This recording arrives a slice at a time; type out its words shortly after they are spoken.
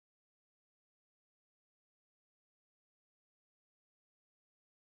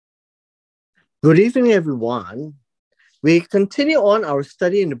Good evening, everyone. We continue on our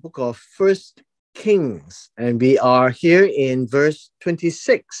study in the book of First Kings, and we are here in verse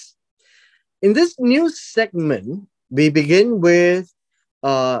 26. In this new segment, we begin with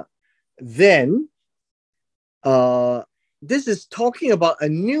then. This is talking about a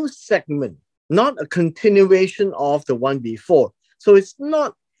new segment, not a continuation of the one before. So it's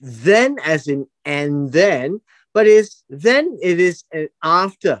not then as in and then, but it's then it is an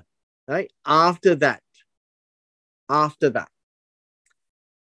after, right? After that.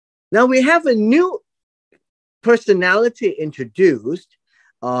 Now we have a new personality introduced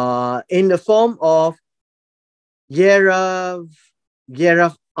in the form of Yerav, at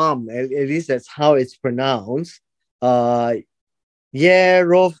least that's how it's pronounced. Yerovam,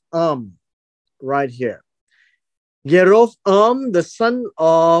 right here. Yerovam, the son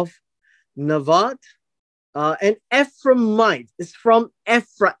of Nevat, an Ephraimite, is from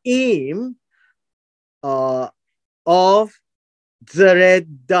Ephraim of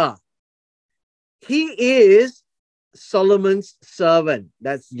Zeredah. He is Solomon's servant,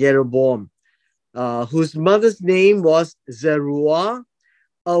 that's Jeroboam, whose mother's name was Zeruiah,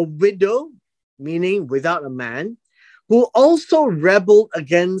 a widow, meaning without a man, who also rebelled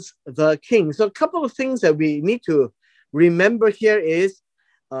against the king. So a couple of things that we need to remember here is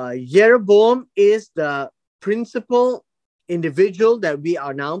Jeroboam is the principal individual that we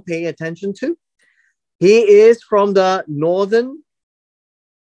are now paying attention to. He is from the northern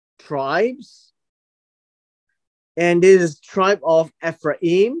tribes, and this is tribe of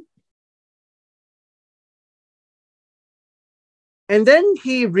Ephraim. And then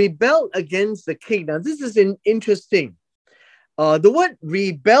he rebelled against the king. Now, this is interesting. The word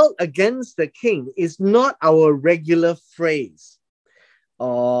rebel against the king is not our regular phrase.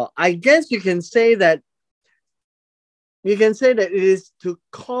 I guess you can say that it is to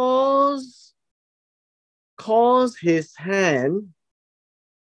cause his hand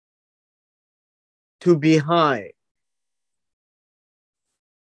to be high.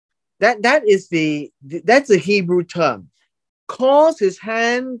 That's a Hebrew term. Cause his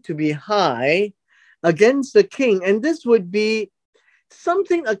hand to be high against the king. And this would be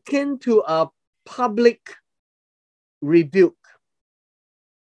something akin to a public rebuke.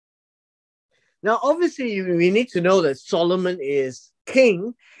 Now, obviously, we need to know that Solomon is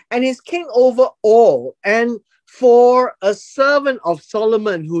king, and he's king over all. And for a servant of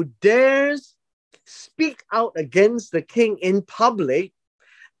Solomon who dares speak out against the king in public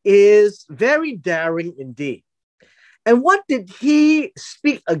is very daring indeed. And what did he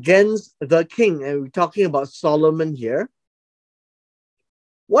speak against the king? And we're talking about Solomon here.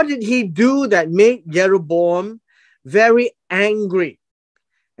 What did he do that made Jeroboam very angry?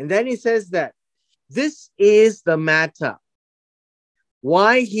 And then he says that this is the matter.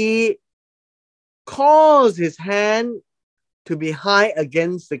 Why he caused his hand to be high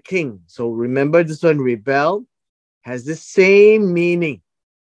against the king. So remember, this one, rebel, has the same meaning,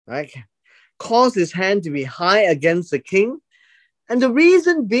 right? Cause his hand to be high against the king. And the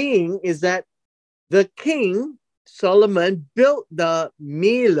reason being is that the king, Solomon, built the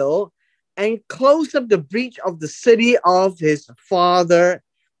Millo and closed up the breach of the city of his father,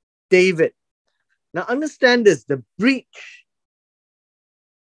 David. Now understand this, the breach.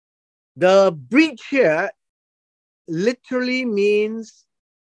 The breach here literally means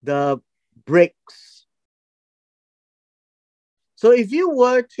the bricks. So if you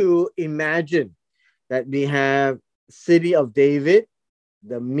were to imagine that we have city of David,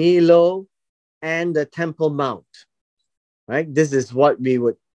 the Millo, and the Temple Mount, right? This is what we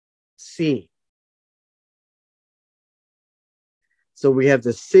would see. So we have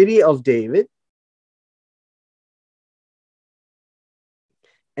the city of David,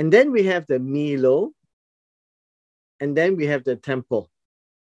 and then we have the Millo, and then we have the temple.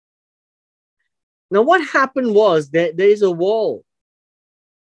 Now, what happened was that there is a wall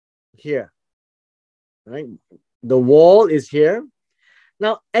here, right? The wall is here.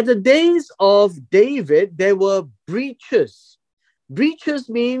 Now, at the days of David, there were breaches. Breaches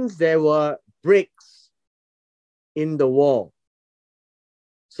means there were bricks in the wall.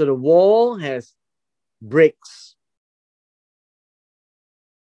 So the wall has bricks.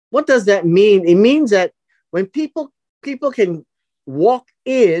 What does that mean? It means that when people can walk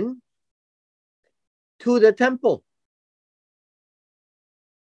in to the temple.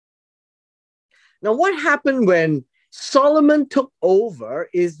 Now, what happened when Solomon took over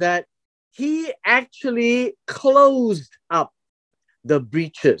is that he actually closed up the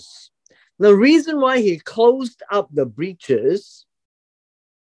breaches. The reason why he closed up the breaches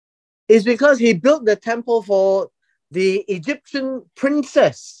is because he built the temple for the Egyptian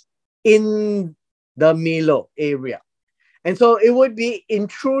princess in the Milo area. And so it would be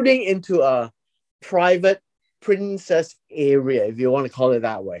intruding into a private princess area, if you want to call it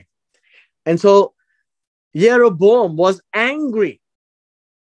that way. And so Jeroboam was angry.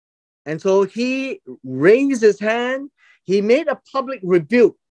 And so he raised his hand. He made a public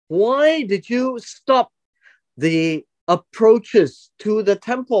rebuke. Why did you stop the approaches to the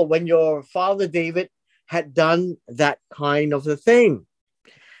temple when your father David had done that kind of a thing?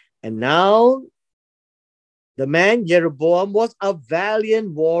 And now the man Jeroboam was a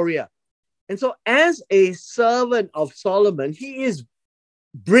valiant warrior. And so as a servant of Solomon, he is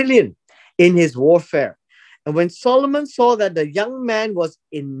brilliant in his warfare. And when Solomon saw that the young man was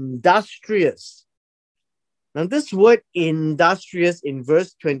industrious, now this word industrious in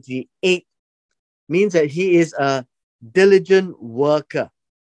verse 28 means that he is a diligent worker.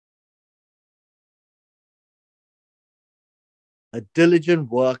 A diligent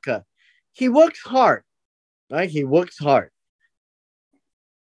worker. He works hard, right? He works hard.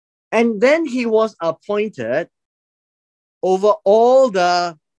 And then he was appointed over all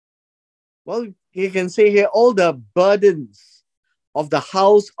the, well, you can say here, all the burdens of the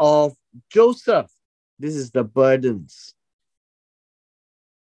house of Joseph. This is the burdens.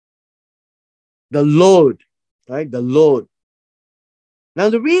 The load, right? The load. Now,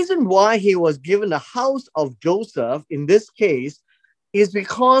 the reason why he was given the house of Joseph in this case is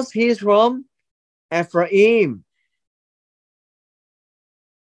because he is from Ephraim.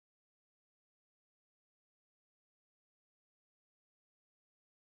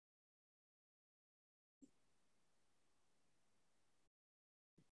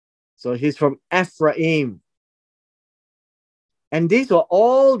 So he's from Ephraim. And these were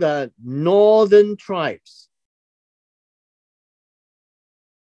all the northern tribes.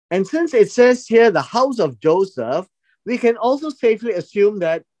 And since it says here the house of Joseph, we can also safely assume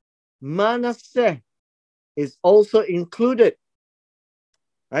that Manasseh is also included,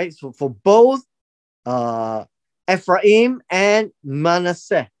 right? So for both Ephraim and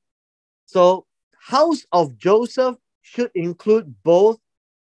Manasseh. So house of Joseph should include both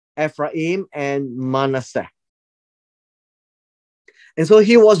Ephraim and Manasseh. And so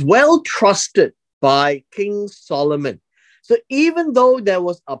he was well trusted by King Solomon. So even though there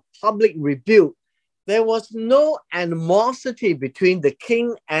was a public rebuke, there was no animosity between the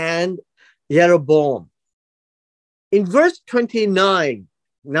king and Jeroboam. In verse 29,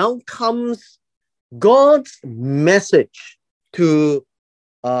 now comes God's message to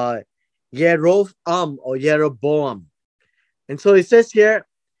Jeroboam or Jeroboam. And so it says here,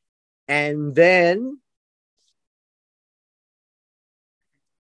 and then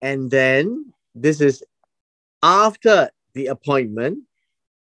this is after the appointment,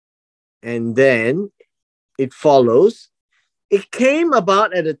 and then it follows. It came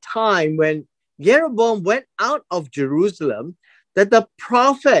about at a time when Jeroboam went out of Jerusalem that the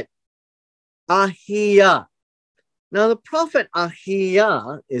prophet Ahijah. Now the prophet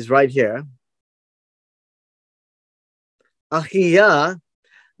Ahijah is right here. Ahijah,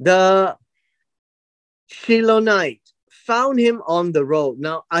 the Shilonite, found him on the road.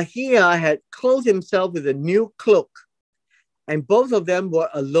 Now Ahijah had clothed himself with a new cloak, and both of them were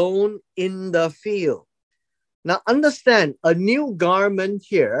alone in the field. Now understand, a new garment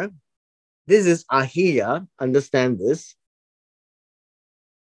here, this is Ahijah, understand this.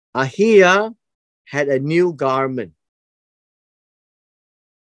 Ahijah had a new garment.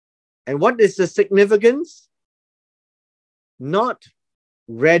 And what is the significance? Not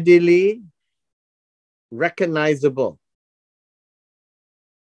readily recognizable.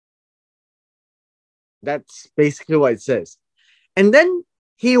 That's basically what it says. And then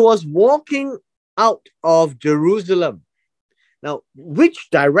he was walking out of Jerusalem. Now, which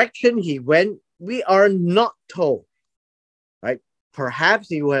direction he went, we are not told, right? Perhaps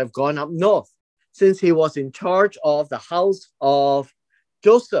he would have gone up north, since he was in charge of the house of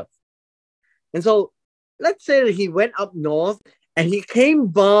Joseph. And so let's say that he went up north and he came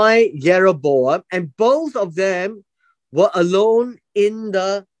by Jeroboam, and both of them were alone in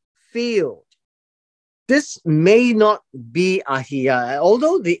the field. This may not be Ahijah.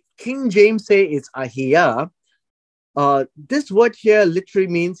 Although the King James say it's Ahijah, this word here literally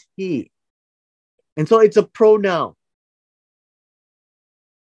means he. And so it's a pronoun.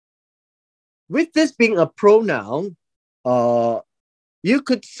 With this being a pronoun, you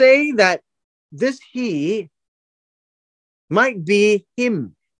could say that this he might be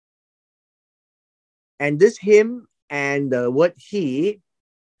him. And this him and the word he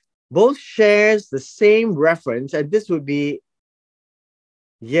both shares the same reference, and this would be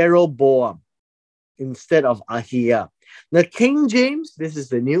Jeroboam. instead of Ahijah. The King James, this is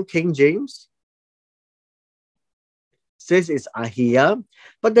the New King James, says it's Ahijah,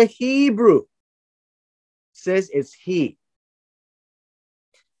 but the Hebrew says it's he.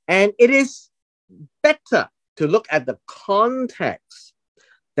 And it is better to look at the context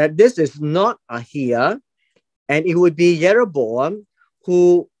that this is not Ahijah, and it would be Jeroboam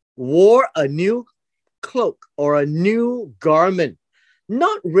who wore a new cloak or a new garment,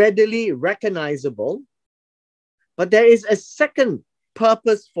 not readily recognizable, but there is a second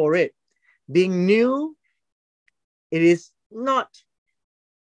purpose for it. Being new, it is not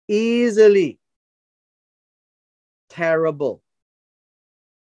easily terrible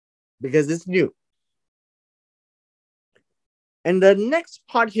because it's new. And the next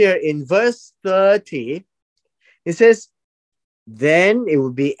part here in verse 30, it says, then it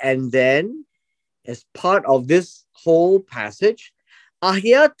would be, and then, as part of this whole passage,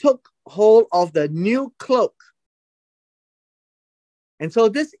 Ahijah took hold of the new cloak. And so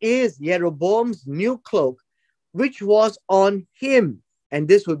this is Jeroboam's new cloak, which was on him. And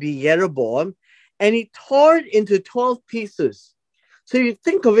this would be Jeroboam. And he tore it into 12 pieces. So you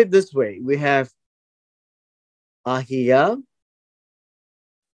think of it this way. We have Ahijah.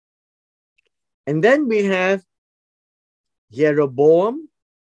 And then we have Jeroboam.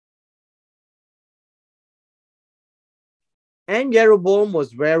 And Jeroboam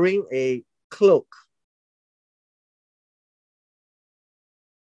was wearing a cloak.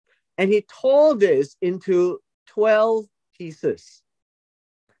 And he tore this into 12 pieces.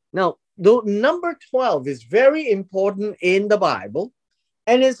 Now, the number 12 is very important in the Bible,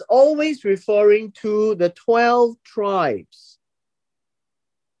 and is always referring to the 12 tribes.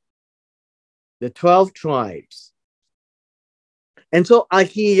 The 12 tribes. And so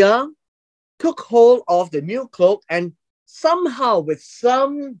Ahijah took hold of the new cloak, and somehow with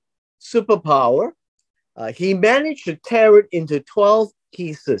some superpower, he managed to tear it into 12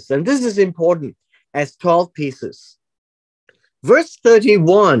 pieces. And this is important, as 12 pieces. Verse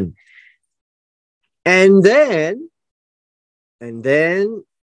 31, and then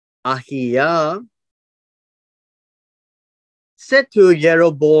Ahijah said to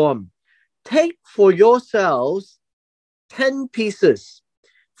Jeroboam, take for yourselves 10 pieces,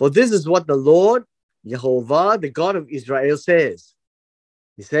 for this is what the Lord, Jehovah, the God of Israel says.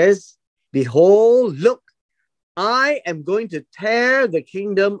 He says, behold, look, I am going to tear the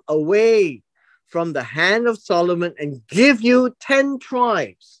kingdom away from the hand of Solomon and give you 10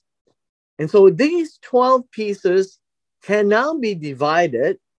 tribes. And so these 12 pieces can now be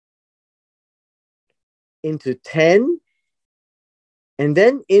divided into 10 and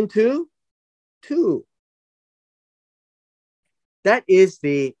then into 2. That is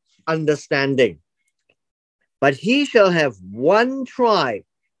the understanding. But he shall have 1 tribe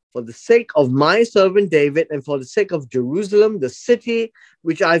for the sake of my servant David and for the sake of Jerusalem, the city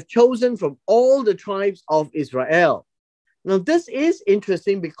which I've chosen from all the tribes of Israel. Now, this is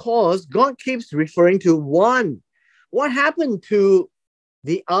interesting because God keeps referring to one. What happened to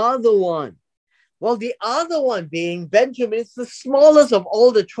the other one? Well, the other one being Benjamin is the smallest of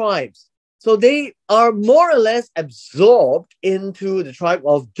all the tribes. So they are more or less absorbed into the tribe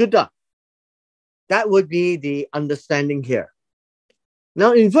of Judah. That would be the understanding here.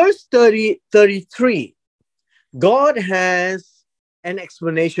 Now, in verse 33, God has an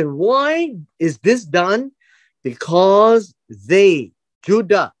explanation. Why is this done? Because they,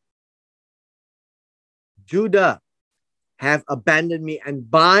 Judah, have abandoned me, and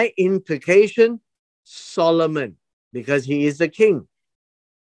by implication, Solomon, because he is the king,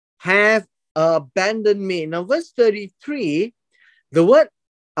 have abandoned me. Now, verse 33, the word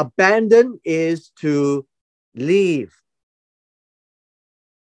abandon is to leave.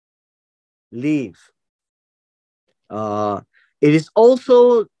 Leave. It is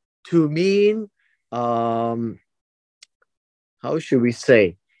also to mean, how should we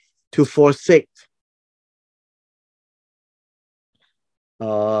say, to forsake,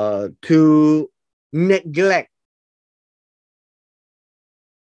 to neglect.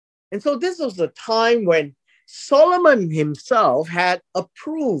 And so this was the time when Solomon himself had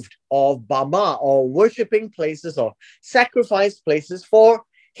approved of Bama, or worshipping places or sacrifice places for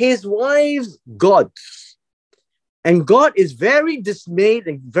his wife's gods. And God is very dismayed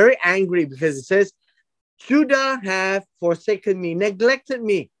and very angry because it says, Judah have forsaken me, neglected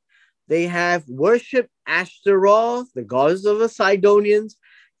me. They have worshipped Ashtaroth, the goddess of the Sidonians,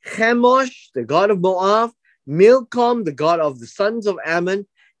 Chemosh, the god of Moab, Milcom, the god of the sons of Ammon,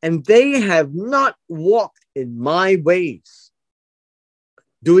 and they have not walked in my ways,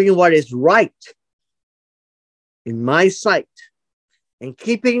 doing what is right in my sight. and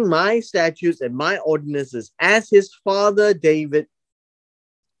keeping my statutes and my ordinances as his father David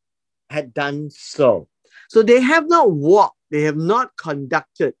had done so. So they have not walked, they have not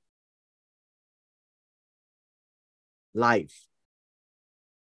conducted life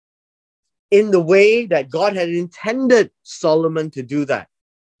in the way that God had intended Solomon to do that.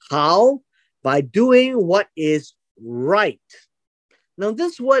 How? By doing what is right. Now,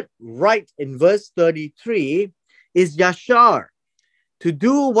 this word right in verse 33 is yashar, to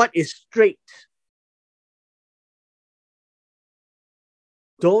do what is straight.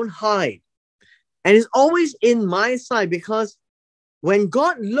 Don't hide. And it's always in my side, because when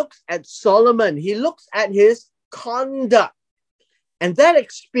God looks at Solomon, he looks at his conduct. And that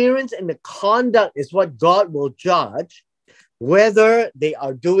experience and the conduct is what God will judge, whether they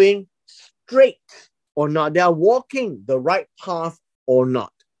are doing straight or not. They are walking the right path or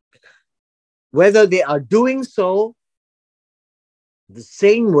not. Whether they are doing so the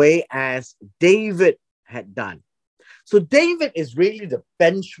same way as David had done. So David is really the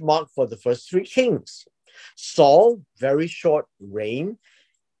benchmark for the first three kings. Saul, very short reign.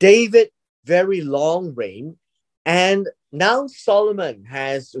 David, very long reign. And now Solomon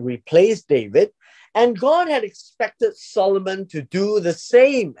has replaced David. And God had expected Solomon to do the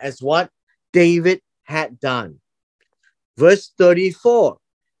same as what David had done. Verse 34,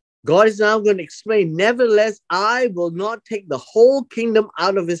 God is now going to explain, nevertheless, I will not take the whole kingdom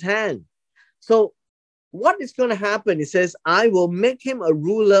out of his hand. So what is going to happen? He says, I will make him a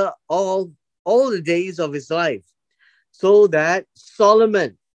ruler all the days of his life. So that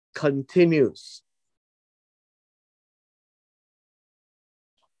Solomon continues.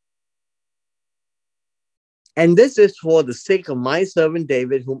 And this is for the sake of my servant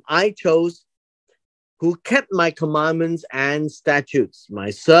David, whom I chose, who kept my commandments and statutes. My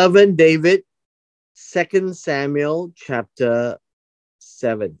servant David, 2 Samuel chapter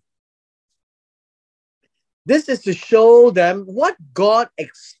 7. This is to show them what God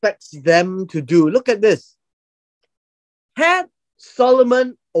expects them to do. Look at this. Had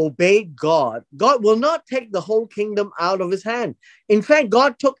Solomon obeyed God, God will not take the whole kingdom out of his hand. In fact,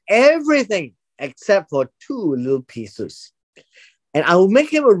 God took everything except for two little pieces. And I will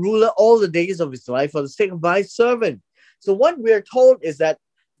make him a ruler all the days of his life for the sake of my servant. So what we are told is that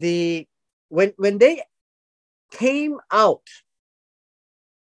when they came out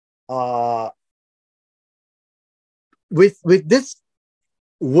with this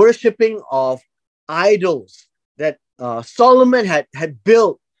worshipping of idols that Solomon had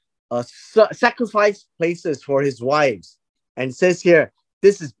built sacrifice places for his wives. And it says here,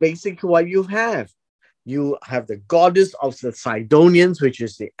 this is basically what you have. You have the goddess of the Sidonians, which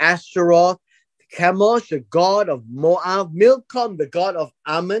is the Ashtaroth, Chemosh, the god of Moab, Milcom, the god of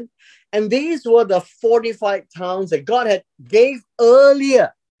Ammon. And these were the fortified towns that God had gave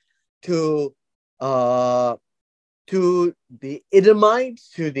earlier to the Edomites,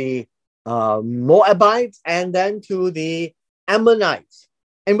 to the Moabites, and then to the Ammonites.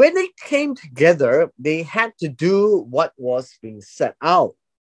 And when they came together, they had to do what was being set out.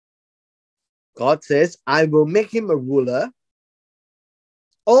 God says, I will make him a ruler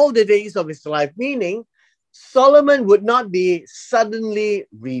all the days of his life, meaning Solomon would not be suddenly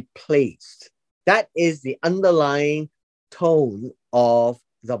replaced. That is the underlying tone of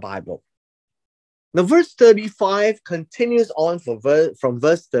the Bible. Now, verse 35 continues on from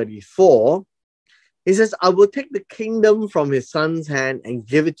verse 34. He says, I will take the kingdom from his son's hand and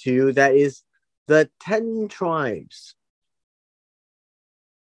give it to you. That is the 10 tribes.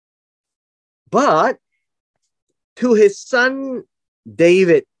 But to his son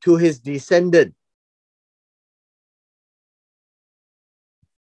David, to his descendant,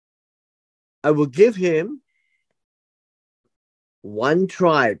 I will give him one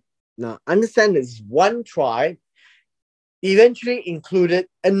tribe. Now, understand this, one tribe eventually included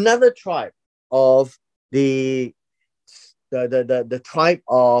another tribe of the tribe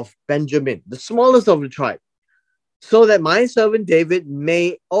of Benjamin, the smallest of the tribe, so that my servant David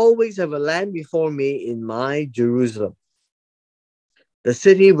may always have a land before me in my Jerusalem, the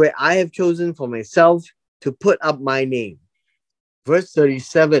city where I have chosen for myself to put up my name. Verse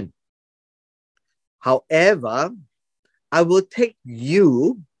 37. However, I will take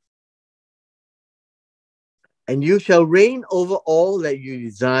you, and you shall reign over all that you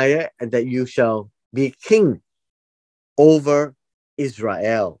desire, and that you shall be king over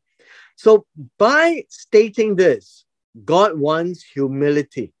Israel. So by stating this, God wants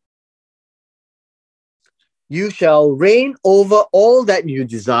humility. You shall reign over all that you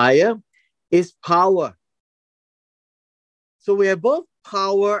desire is power. So we have both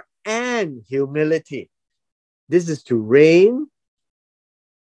power and humility. This is to reign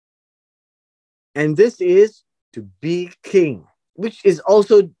And this is to be king, which is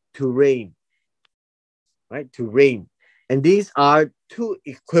also to reign, right? To reign. And these are two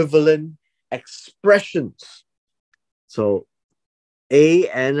equivalent expressions. So A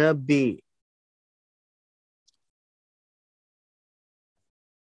and a B.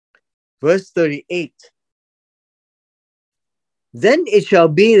 Verse 38. Then it shall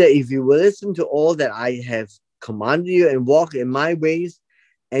be that if you will listen to all that I have commanded you and walk in my ways,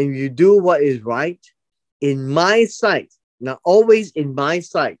 and you do what is right in my sight. Now, always in my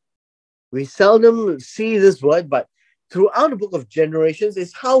sight. We seldom see this word, but throughout the book of Generations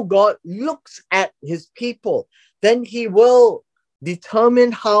is how God looks at his people. Then he will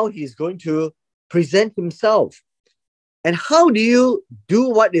determine how he's going to present himself. And how do you do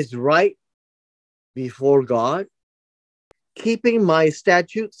what is right before God? Keeping my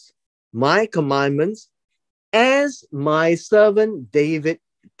statutes, my commandments, as my servant David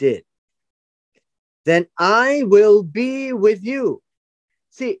did. Then I will be with you.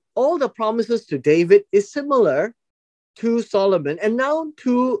 See, all the promises to David is similar to Solomon and now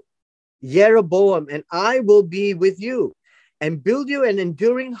to Jeroboam, and I will be with you and build you an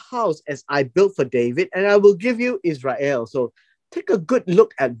enduring house as I built for David, and I will give you Israel. So take a good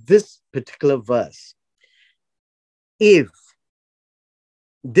look at this particular verse. If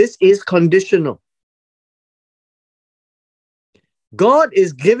this is conditional, God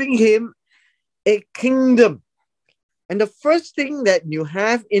is giving him a kingdom. And the first thing that you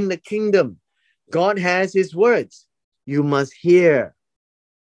have in the kingdom, God has his words. You must hear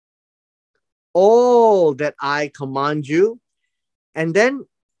all that I command you. And then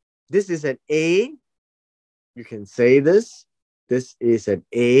this is an A. You can say this. This is an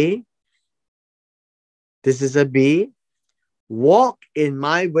A. This is a B. Walk in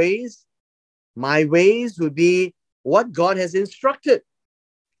my ways. My ways would be what God has instructed.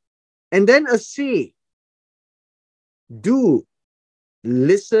 And then a C. Do.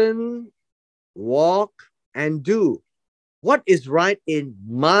 Listen, walk, and do what is right in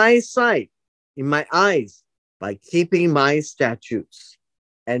my sight, in my eyes, by keeping my statutes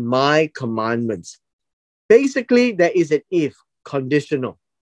and my commandments. Basically, there is an if, conditional.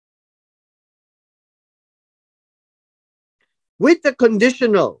 With the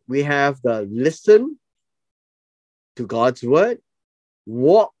conditional, we have the listen to God's word,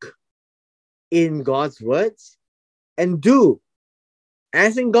 walk in God's words, and do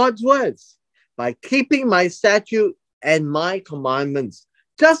as in God's words by keeping my statute and my commandments,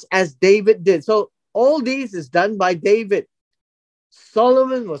 just as David did. So all these is done by David.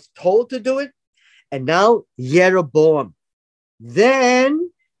 Solomon was told to do it, and now Jeroboam.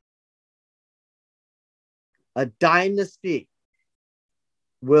 Then a dynasty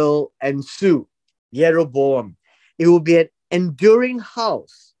will ensue. Jeroboam. It will be an enduring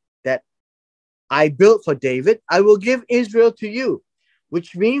house that I built for David. I will give Israel to you,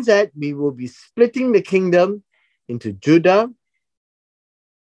 which means that we will be splitting the kingdom into Judah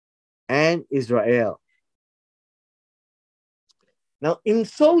and Israel. Now, in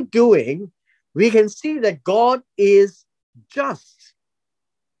so doing, we can see that God is just.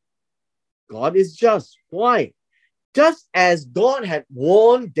 God is just. Why? Just as God had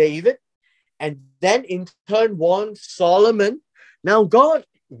warned David and then in turn warned Solomon, now God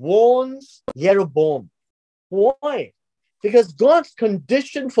warns Jeroboam. Why? Because God's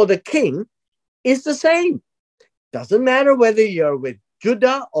condition for the king is the same. Doesn't matter whether you're with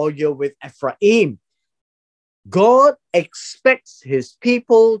Judah or you're with Ephraim. God expects his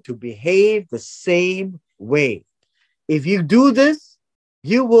people to behave the same way. If you do this,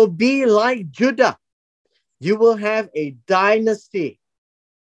 you will be like Judah. You will have a dynasty.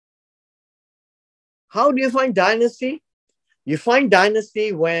 How do you find dynasty? You find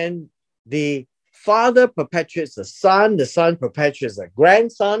dynasty when the father perpetuates the son perpetuates the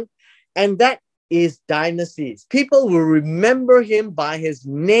grandson, and that is dynasties. People will remember him by his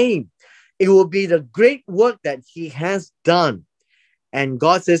name. It will be the great work that he has done. And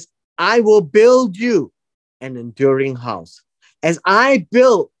God says, I will build you an enduring house, as I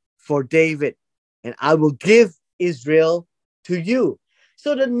built for David, and I will give Israel to you.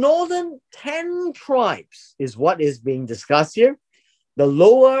 So the northern 10 tribes is what is being discussed here. The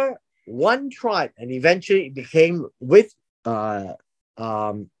lower one tribe, and eventually it became with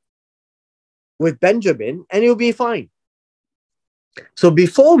Benjamin, and it'll be fine. So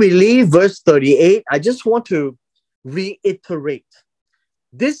before we leave verse 38, I just want to reiterate.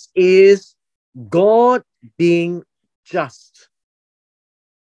 This is God being just.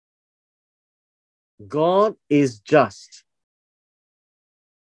 God is just.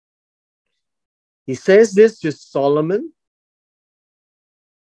 He says this to Solomon.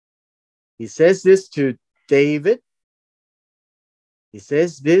 He says this to David. He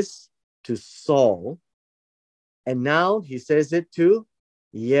says this to Saul. And now he says it to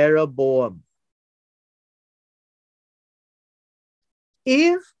Jeroboam.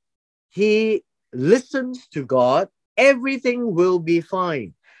 If he listens to God, everything will be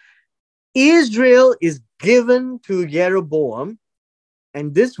fine. Israel is given to Jeroboam,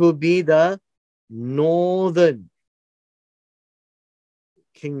 and this will be the northern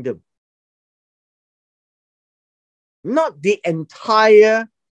kingdom. Not the entire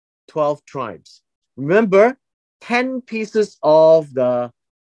 12 tribes. Remember, 10 pieces of the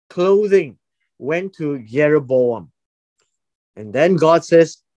clothing went to Jeroboam. And then God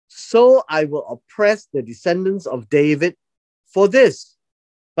says, so I will oppress the descendants of David for this,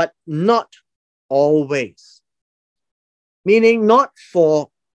 but not always. Meaning not for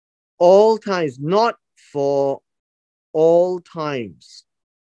all times, not for all times.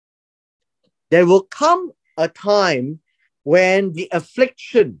 There will come a time when the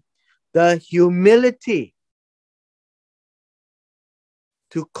affliction, the humility,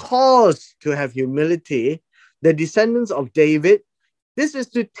 to cause to have humility, the descendants of David, this is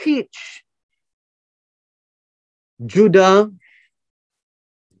to teach Judah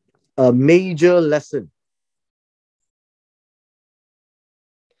a major lesson.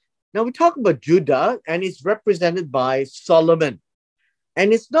 Now we talk about Judah, and it's represented by Solomon.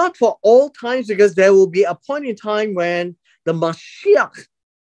 And it's not for all times, because there will be a point in time when the Mashiach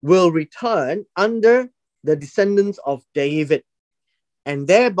will return under the descendants of David. And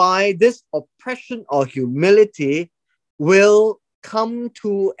thereby this oppression or humility will come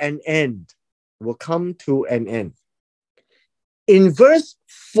to an end. Will come to an end. In verse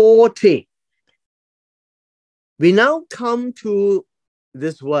 40, we now come to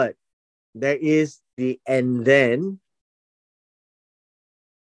this word. There is the and then,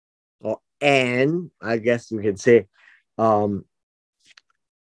 or and, I guess we can say,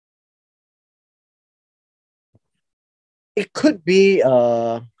 it could be,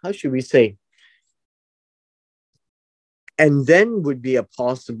 how should we say? And then would be a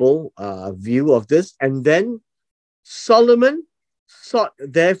possible view of this. And then Solomon sought,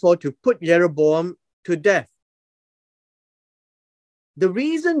 therefore, to put Jeroboam to death. The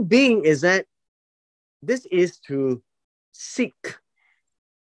reason being is that this is to seek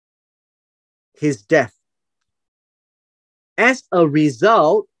his death. As a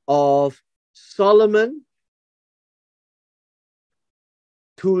result of Solomon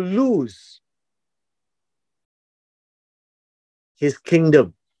to lose his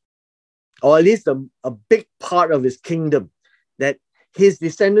kingdom, or at least a big part of his kingdom, that his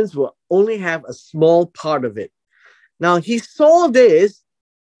descendants will only have a small part of it. Now, he saw this,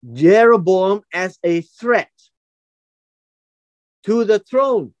 Jeroboam, as a threat to the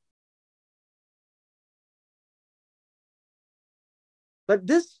throne. But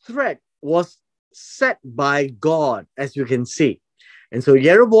this threat was set by God, as you can see. And so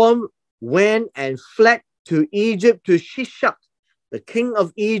Jeroboam went and fled to Egypt, to Shishak, the king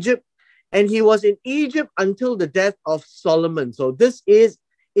of Egypt, and he was in Egypt until the death of Solomon. So this is,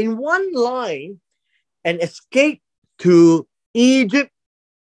 in one line, an escape to Egypt,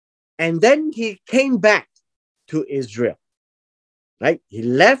 and then he came back to Israel. Right? He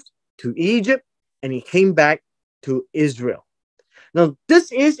left to Egypt and he came back to Israel. Now,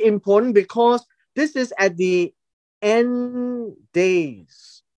 this is important because this is at the end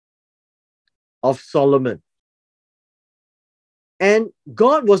days of Solomon. And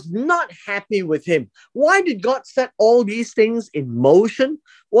God was not happy with him. Why did God set all these things in motion?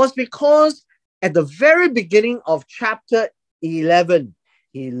 Was because at the very beginning of chapter 11,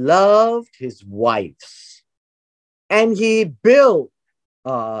 he loved his wives. And he built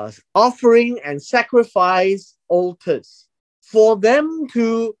offering and sacrifice altars for them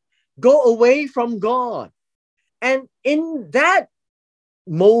to go away from God. And in that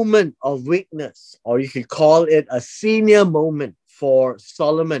moment of weakness, or you could call it a senior moment for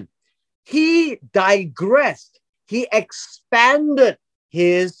Solomon, he digressed. He expanded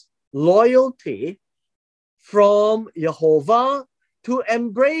his loyalty from Jehovah to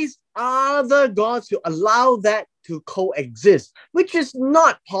embrace other gods, to allow that to coexist, which is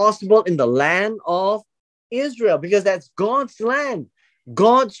not possible in the land of Israel, because that's God's land,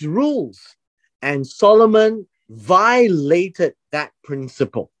 God's rules. And Solomon violated that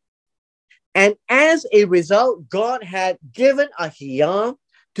principle. And as a result, God had given Ahijah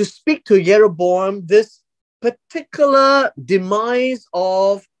to speak to Jeroboam this particular demise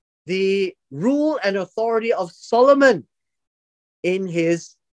of the rule and authority of Solomon in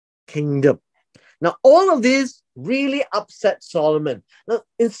his kingdom. Now, all of this really upset Solomon. Now,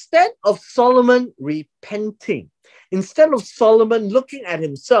 instead of Solomon repenting, instead of Solomon looking at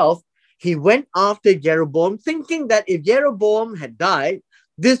himself, he went after Jeroboam, thinking that if Jeroboam had died,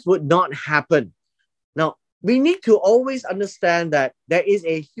 this would not happen. Now, we need to always understand that there is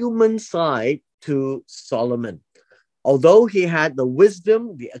a human side to Solomon. Although he had the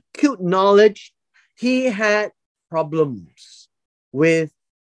wisdom, the acute knowledge, he had problems with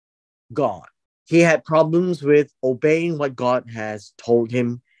God. He had problems with obeying what God has told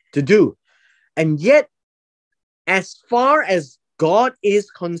him to do. And yet, as far as God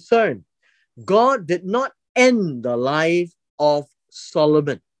is concerned, God did not end the life of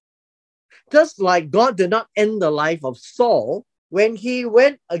Solomon. Just like God did not end the life of Saul when he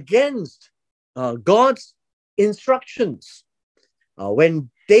went against God's instructions. When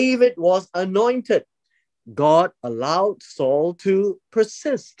David was anointed, God allowed Saul to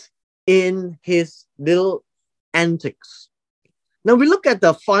persist in his little antics. Now we look at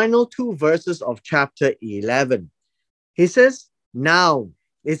the final two verses of chapter 11. He says, now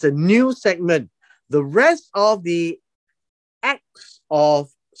it's a new segment. The rest of the acts of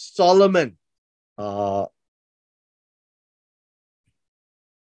Solomon.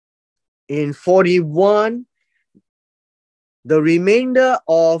 In 41, the remainder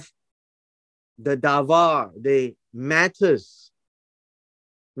of the davar, the matters,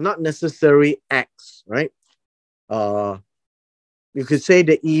 not necessary acts, right? You could say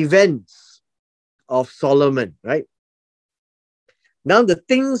the events of Solomon, right? Now the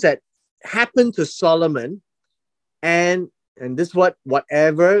things that happened to Solomon, and this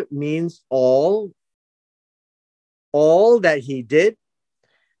whatever means all that he did,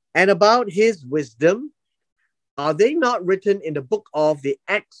 and about his wisdom, are they not written in the book of the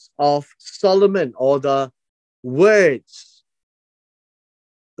Acts of Solomon, or the words,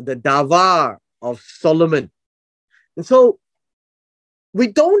 the davar of Solomon? And so we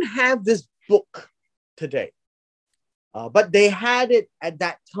don't have this book today, but they had it at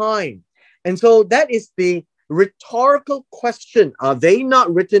that time. And so that is the rhetorical question. Are they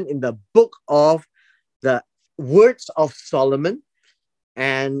not written in the book of the words of Solomon?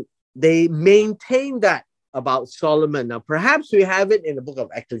 And they maintain that about Solomon. Now, perhaps we have it in the book of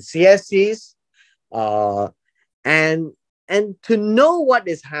Ecclesiastes. And to know what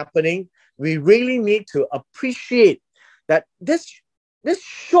is happening, we really need to appreciate that this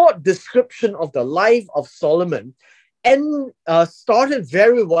short description of the life of Solomon started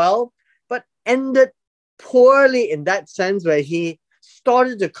very well, but ended poorly in that sense, where he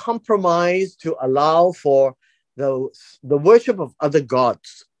started to compromise to allow for the worship of other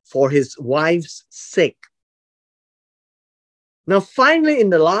gods for his wife's sake. Now, finally, in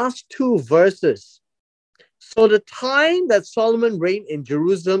the last two verses, so the time that Solomon reigned in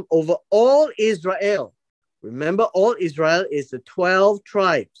Jerusalem over all Israel, remember, all Israel is the 12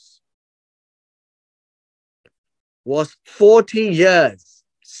 tribes, was 40 years.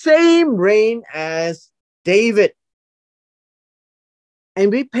 Same reign as David.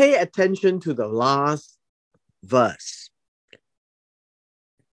 And we pay attention to the last verse.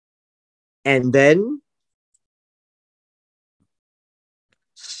 And then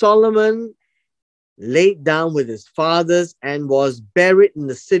Solomon laid down with his fathers and was buried in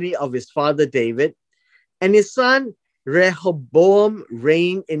the city of his father David, and his son Rehoboam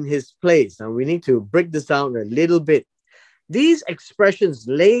reigned in his place. Now we need to break this down a little bit. These expressions,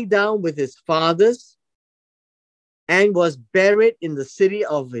 lay down with his fathers and was buried in the city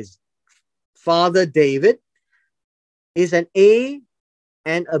of his father David, is an A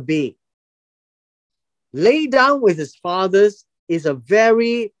and a B. Lay down with his fathers is a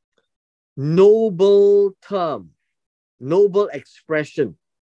very noble term, noble expression.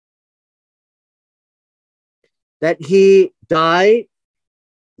 That he died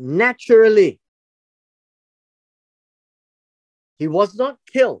naturally. He was not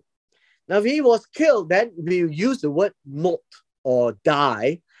killed. Now, if he was killed, then we use the word mort or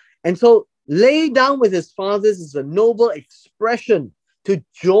die. And so lay down with his fathers is a noble expression to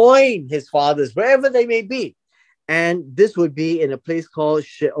join his fathers, wherever they may be. And this would be in a place called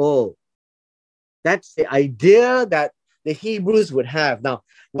Sheol. That's the idea that the Hebrews would have. Now,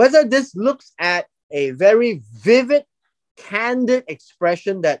 whether this looks at a very vivid, candid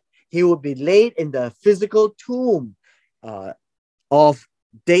expression that he would be laid in the physical tomb of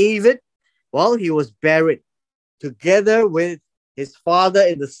David, well, he was buried together with his father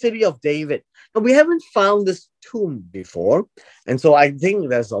in the city of David. But we haven't found this tomb before. And so I think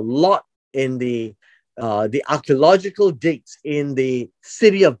there's a lot in the archaeological digs in the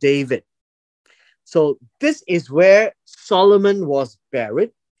city of David. So this is where Solomon was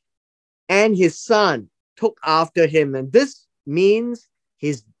buried, and his son took after him. And this means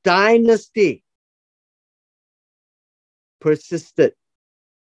his dynasty persisted.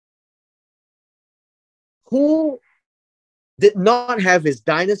 Who did not have his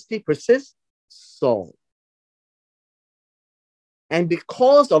dynasty persist? Saul. And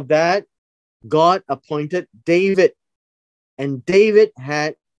because of that, God appointed David, and David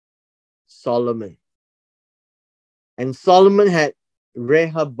had Solomon. And Solomon had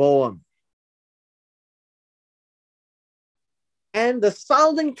Rehoboam. And the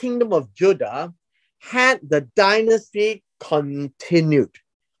southern kingdom of Judah had the dynasty continued.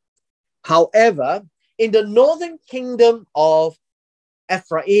 However, in the northern kingdom of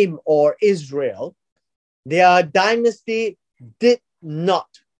Ephraim or Israel, their dynasty did not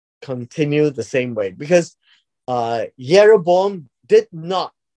continue the same way because Jeroboam did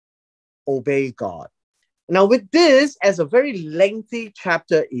not obey God. Now, with this, as a very lengthy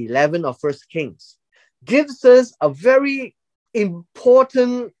chapter 11 of First Kings, gives us a very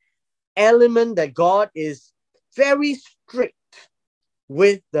important element that God is very strict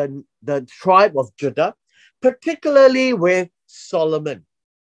with the tribe of Judah, particularly with Solomon.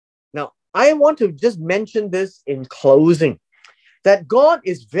 Now, I want to just mention this in closing, that God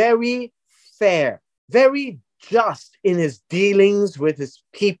is very fair, very just in his dealings with his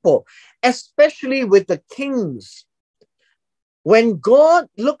people, especially with the kings. When God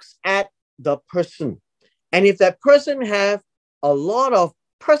looks at the person, and if that person have a lot of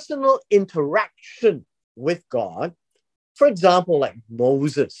personal interaction with God, for example, like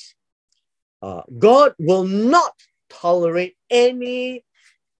Moses, God will not tolerate any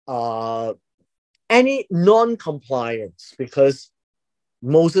non-compliance because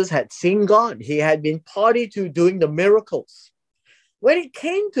Moses had seen God. He had been party to doing the miracles. When it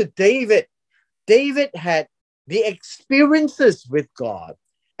came to David, David had the experiences with God,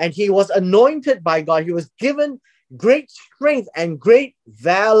 and he was anointed by God. He was given great strength and great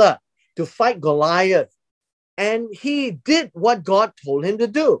valor to fight Goliath. And he did what God told him to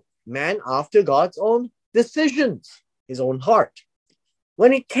do. Man after God's own decisions, his own heart.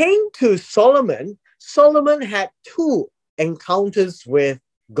 When it came to Solomon, Solomon had two encounters with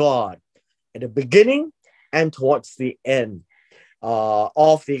God at the beginning and towards the end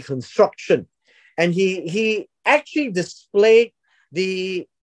of the construction. And he actually displayed the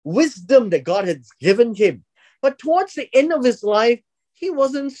wisdom that God had given him. But towards the end of his life, he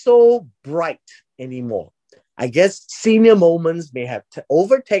wasn't so bright anymore. I guess senior moments may have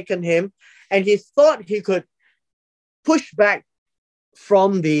overtaken him, and he thought he could push back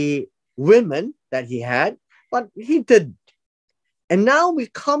from the women that he had, but he didn't. And now we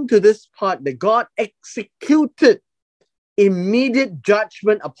come to this part that God executed immediate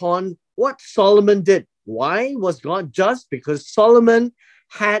judgment upon what Solomon did. Why was God just? Because Solomon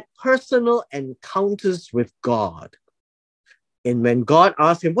had personal encounters with God. And when God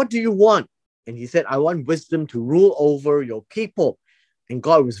asked him, what do you want? And he said, I want wisdom to rule over your people. And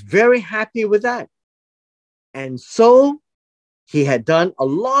God was very happy with that. And so he had done a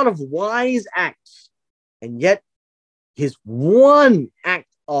lot of wise acts. And yet his one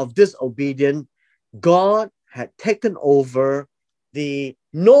act of disobedience, God had taken over the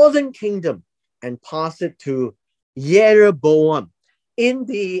northern kingdom and passed it to Jeroboam in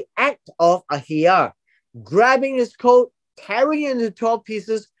the act of Ahijah, grabbing his coat, tearing it into 12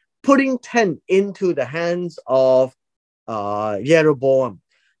 pieces, putting 10 into the hands of Jeroboam.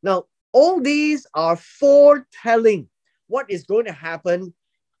 Now, all these are foretelling what is going to happen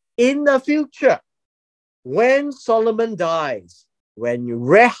in the future. When Solomon dies, when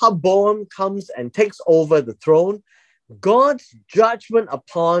Rehoboam comes and takes over the throne, God's judgment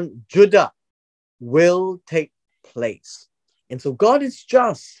upon Judah will take place. And so God is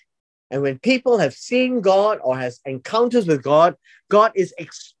just. And when people have seen God or has encounters with God, God is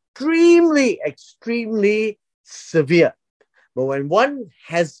extremely, extremely severe. But when one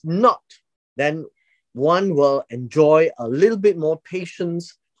has not, then one will enjoy a little bit more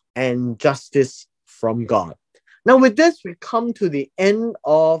patience and justice from God. Now, with this, we come to the end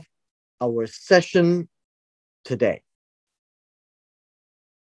of our session today.